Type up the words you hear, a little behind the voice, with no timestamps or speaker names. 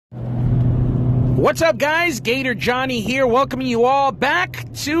What's up, guys? Gator Johnny here, welcoming you all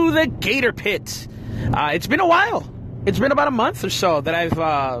back to the Gator Pit. It's been a while. It's been about a month or so that I've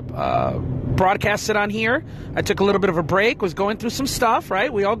broadcasted on here. I took a little bit of a break, was going through some stuff,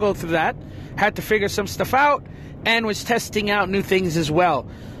 right? We all go through that. Had to figure some stuff out and was testing out new things as well.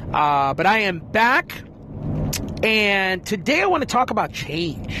 But I am back, and today I want to talk about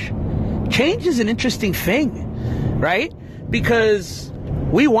change. Change is an interesting thing, right? Because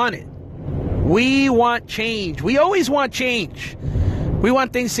we want it. We want change. We always want change. We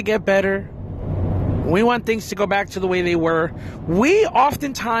want things to get better. We want things to go back to the way they were. We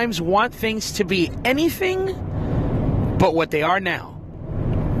oftentimes want things to be anything but what they are now.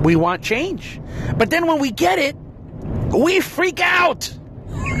 We want change. But then when we get it, we freak out.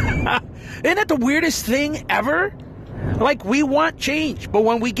 Isn't that the weirdest thing ever? Like, we want change, but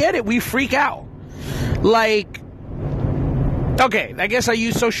when we get it, we freak out. Like, okay, I guess I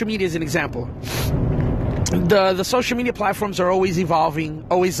use social media as an example. The social media platforms are always evolving,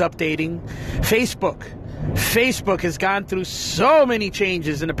 always updating. Facebook has gone through so many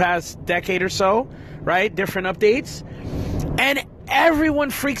changes in the past decade or so, right? Different updates. And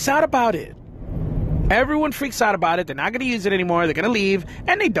everyone freaks out about it. Everyone freaks out about it. They're not going to use it anymore. They're going to leave.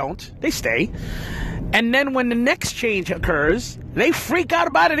 And they don't. They stay. And then when the next change occurs, they freak out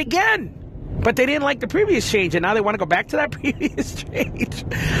about it again. But they didn't like the previous change, and now they want to go back to that previous change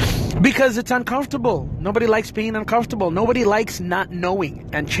because it's uncomfortable. Nobody likes being uncomfortable. Nobody likes not knowing,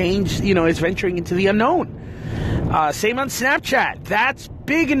 and change, is venturing into the unknown. Same on Snapchat. That's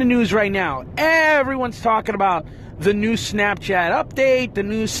big in the news right now. Everyone's talking about the new Snapchat update, the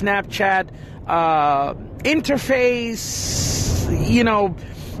new Snapchat interface.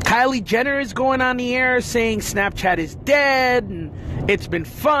 Kylie Jenner is going on the air saying Snapchat is dead, and it's been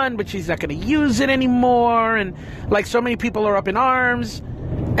fun, but she's not going to use it anymore. And like, so many people are up in arms.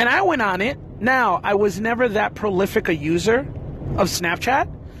 And I went on it. Now, I was never that prolific a user of Snapchat.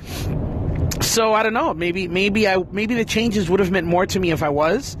 So I don't know. Maybe the changes would have meant more to me if I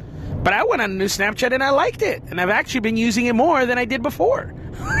was. But I went on a new Snapchat and I liked it. And I've actually been using it more than I did before.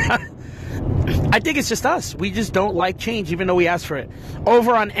 I think it's just us. We just don't like change, even though we ask for it.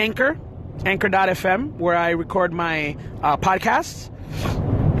 Over on Anchor.fm, where I record my podcasts,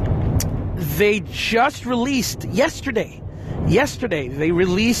 they just released yesterday. They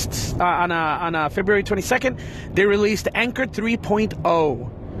released on February 22nd, they released Anchor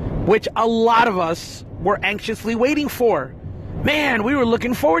 3.0, which a lot of us were anxiously waiting for. Man, we were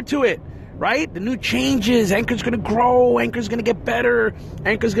looking forward to it, right? The new changes, Anchor's going to grow, Anchor's going to get better,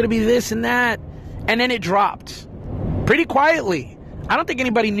 Anchor's going to be this and that. And then it dropped pretty quietly. I don't think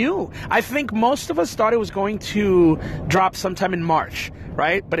anybody knew. I think most of us thought it was going to drop sometime in March,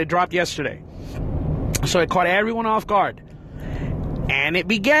 right? But it dropped yesterday. So it caught everyone off guard. And it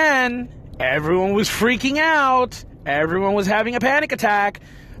began. Everyone was freaking out. Everyone was having a panic attack,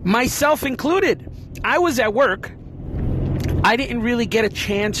 myself included. I was at work. I didn't really get a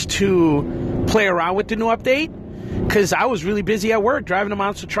chance to play around with the new update because I was really busy at work, driving a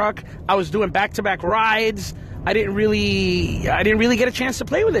monster truck. I was doing back-to-back rides. I didn't really get a chance to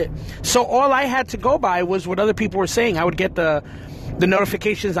play with it. So all I had to go by was what other people were saying. I would get the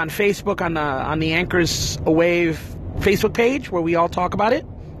notifications on Facebook, on the Anchors Away Facebook page where we all talk about it,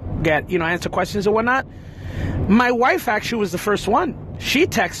 get, answer questions and whatnot. My wife actually was the first one. She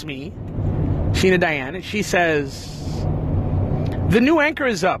texts me, Sheena Diane, and she says, "The new Anchor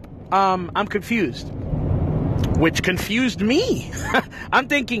is up. I'm confused." Which confused me. I'm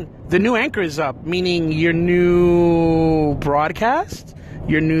thinking, the new Anchor is up, meaning your new broadcast,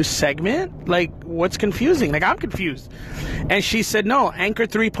 your new segment? Like, what's confusing? Like, I'm confused. And she said, no, Anchor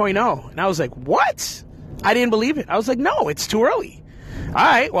 3.0. And I was like, what? I didn't believe it. I was like, no, it's too early. All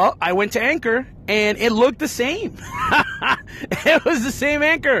right, well, I went to Anchor, and it looked the same. It was the same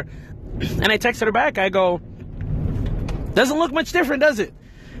Anchor. And I texted her back. I go, doesn't look much different, does it?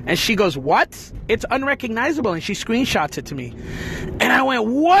 And she goes, what? It's unrecognizable. And she screenshots it to me. And I went,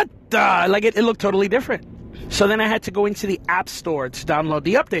 what the? Like, it looked totally different. So then I had to go into the App Store to download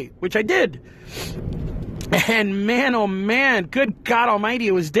the update, which I did. And man, oh man, good God almighty,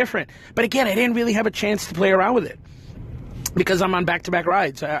 it was different. But again, I didn't really have a chance to play around with it because I'm on back-to-back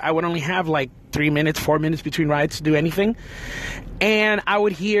rides. I would only have like 3 minutes, 4 minutes between rides to do anything. And I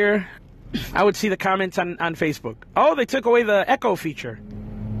would see the comments on Facebook. Oh, they took away the echo feature.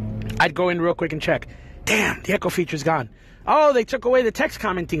 I'd go in real quick and check. Damn, the echo feature's gone. Oh, they took away the text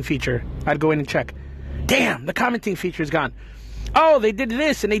commenting feature. I'd go in and check. Damn, the commenting feature's gone. Oh, they did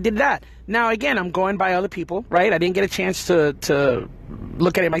this and they did that. Now, again, I'm going by other people, right? I didn't get a chance to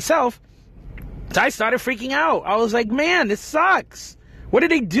look at it myself. So I started freaking out. I was like, man, this sucks. What did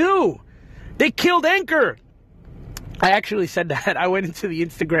they do? They killed Anchor. I actually said that. I went into the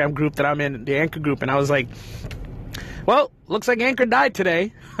Instagram group that I'm in, the Anchor group, and I was like, well, looks like Anchor died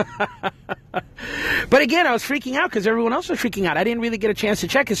today. But again, I was freaking out because everyone else was freaking out. I didn't really get a chance to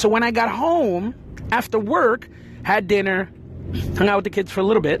check it. So when I got home after work, had dinner, hung out with the kids for a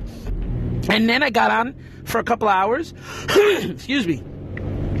little bit, and then I got on for a couple of hours. Excuse me.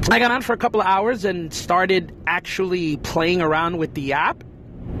 I got on for a couple of hours and started actually playing around with the app.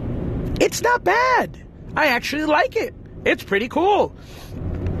 It's not bad. I actually like it. It's pretty cool.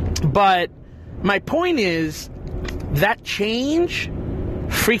 But my point is, that change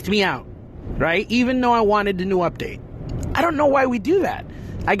freaked me out, right? Even though I wanted the new update. I don't know why we do that.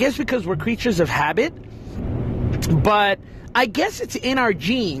 I guess because we're creatures of habit. But I guess it's in our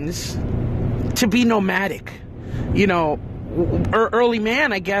genes to be nomadic. You know, early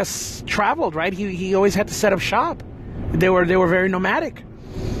man, I guess, traveled, right? He always had to set up shop. They were very nomadic.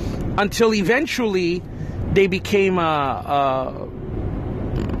 Until eventually they became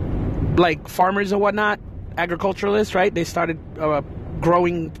like farmers and whatnot, agriculturalists, right? They started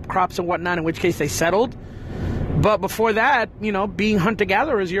growing crops and whatnot, in which case they settled. But before that, you know, being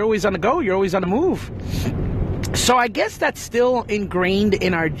hunter-gatherers, you're always on the go, you're always on the move. So I guess that's still ingrained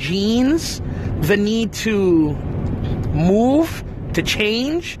in our genes, the need to move, to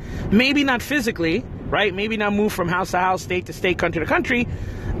change. Maybe not physically, right? Maybe not move from house to house, state to state, country to country,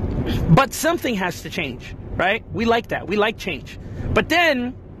 but something has to change, right? We like that. We like change. But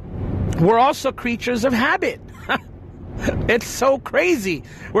then we're also creatures of habit. It's so crazy.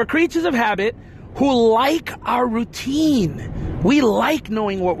 We're creatures of habit who like our routine. We like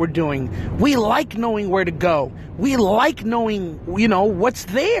knowing what we're doing. We like knowing where to go. We like knowing, you know, what's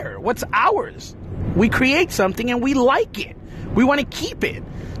there, what's ours. We create something and we like it. We want to keep it.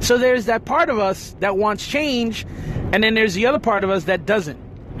 So there's that part of us that wants change, and then there's the other part of us that doesn't.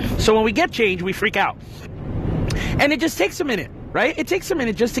 So when we get change, we freak out. And it just takes a minute, right? It takes a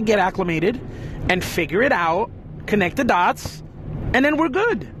minute just to get acclimated and figure it out, connect the dots, and then we're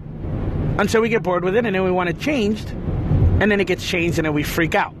good. Until we get bored with it, and then we want it changed, and then it gets changed, and then we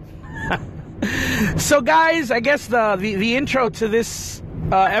freak out. So guys, I guess the intro to this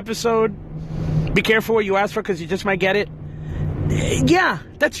episode, be careful what you ask for because you just might get it. Yeah,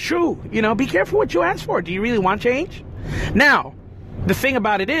 that's true. You know, be careful what you ask for. Do you really want change? Now, the thing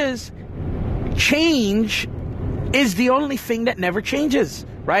about it is, change is the only thing that never changes,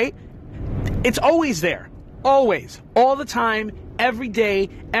 right? It's always there. Always. All the time, every day,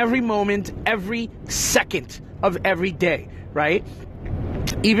 every moment, every second of every day, right?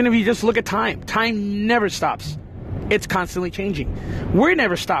 Even if you just look at time never stops. It's constantly changing. We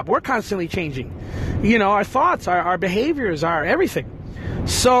never stop. We're constantly changing. You know, our thoughts, our behaviors, our everything.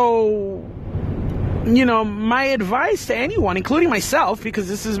 So, you know, my advice to anyone, including myself, because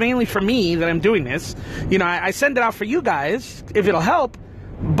this is mainly for me that I'm doing this, you know, I send it out for you guys if it'll help,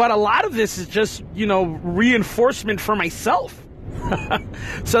 but a lot of this is just, you know, reinforcement for myself.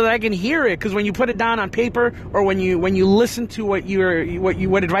 So that I can hear it, because when you put it down on paper or when you listen to what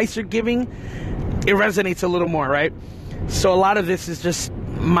advice you're giving, it resonates a little more, right? So a lot of this is just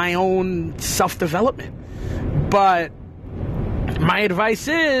my own self-development. But my advice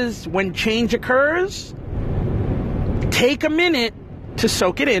is, when change occurs, take a minute to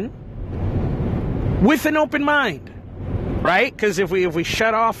soak it in with an open mind, right? Because if we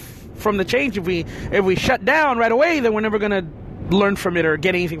shut off from the change, if we shut down right away, then we're never going to learn from it or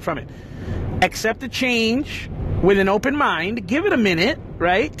get anything from it. Accept the change with an open mind. Give it a minute,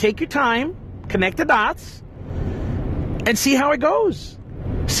 right? Take your time, connect the dots, and see how it goes.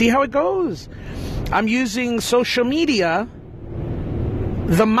 See how it goes. I'm using social media,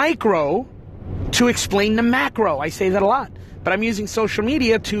 the micro, to explain the macro. I say that a lot. But I'm using social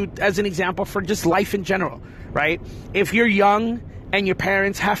media as an example for just life in general, right? If you're young and your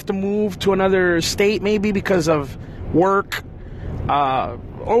parents have to move to another state, maybe because of work,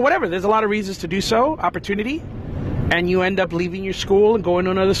 or whatever, there's a lot of reasons to do so, opportunity, and you end up leaving your school and going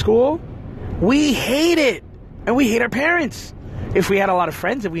to another school, we hate it, and we hate our parents. If we had a lot of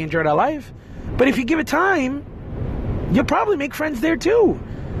friends, if we enjoyed our life. But if you give it time, you'll probably make friends there too.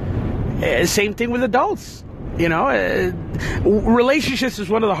 Same thing with adults. You know, relationships is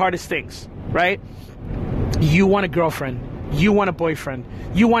one of the hardest things, right? You want a girlfriend, you want a boyfriend,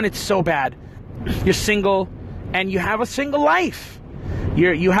 you want it so bad. You're single, and you have a single life.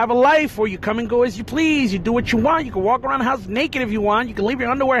 You have a life where you come and go as you please. You do what you want. You can walk around the house naked if you want. You can leave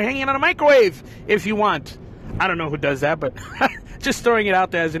your underwear hanging on a microwave if you want. I don't know who does that, but just throwing it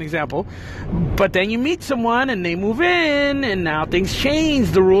out there as an example. But then you meet someone and they move in, and now things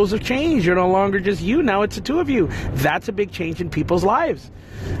change. The rules have changed. You're no longer just you. Now it's the two of you. That's a big change in people's lives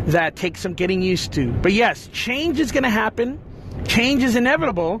that takes some getting used to. But yes, change is going to happen. Change is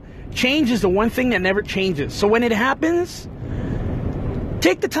inevitable. Change is the one thing that never changes. So when it happens,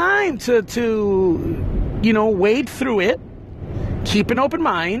 take the time to wade through it, keep an open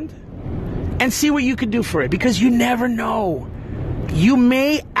mind, and see what you can do for it, because you never know. You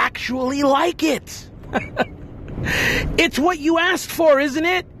may actually like it. It's what you asked for, isn't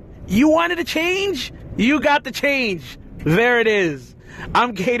it? You wanted a change? You got the change. There it is.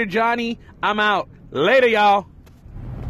 I'm Gator Johnny. I'm out. Later, y'all.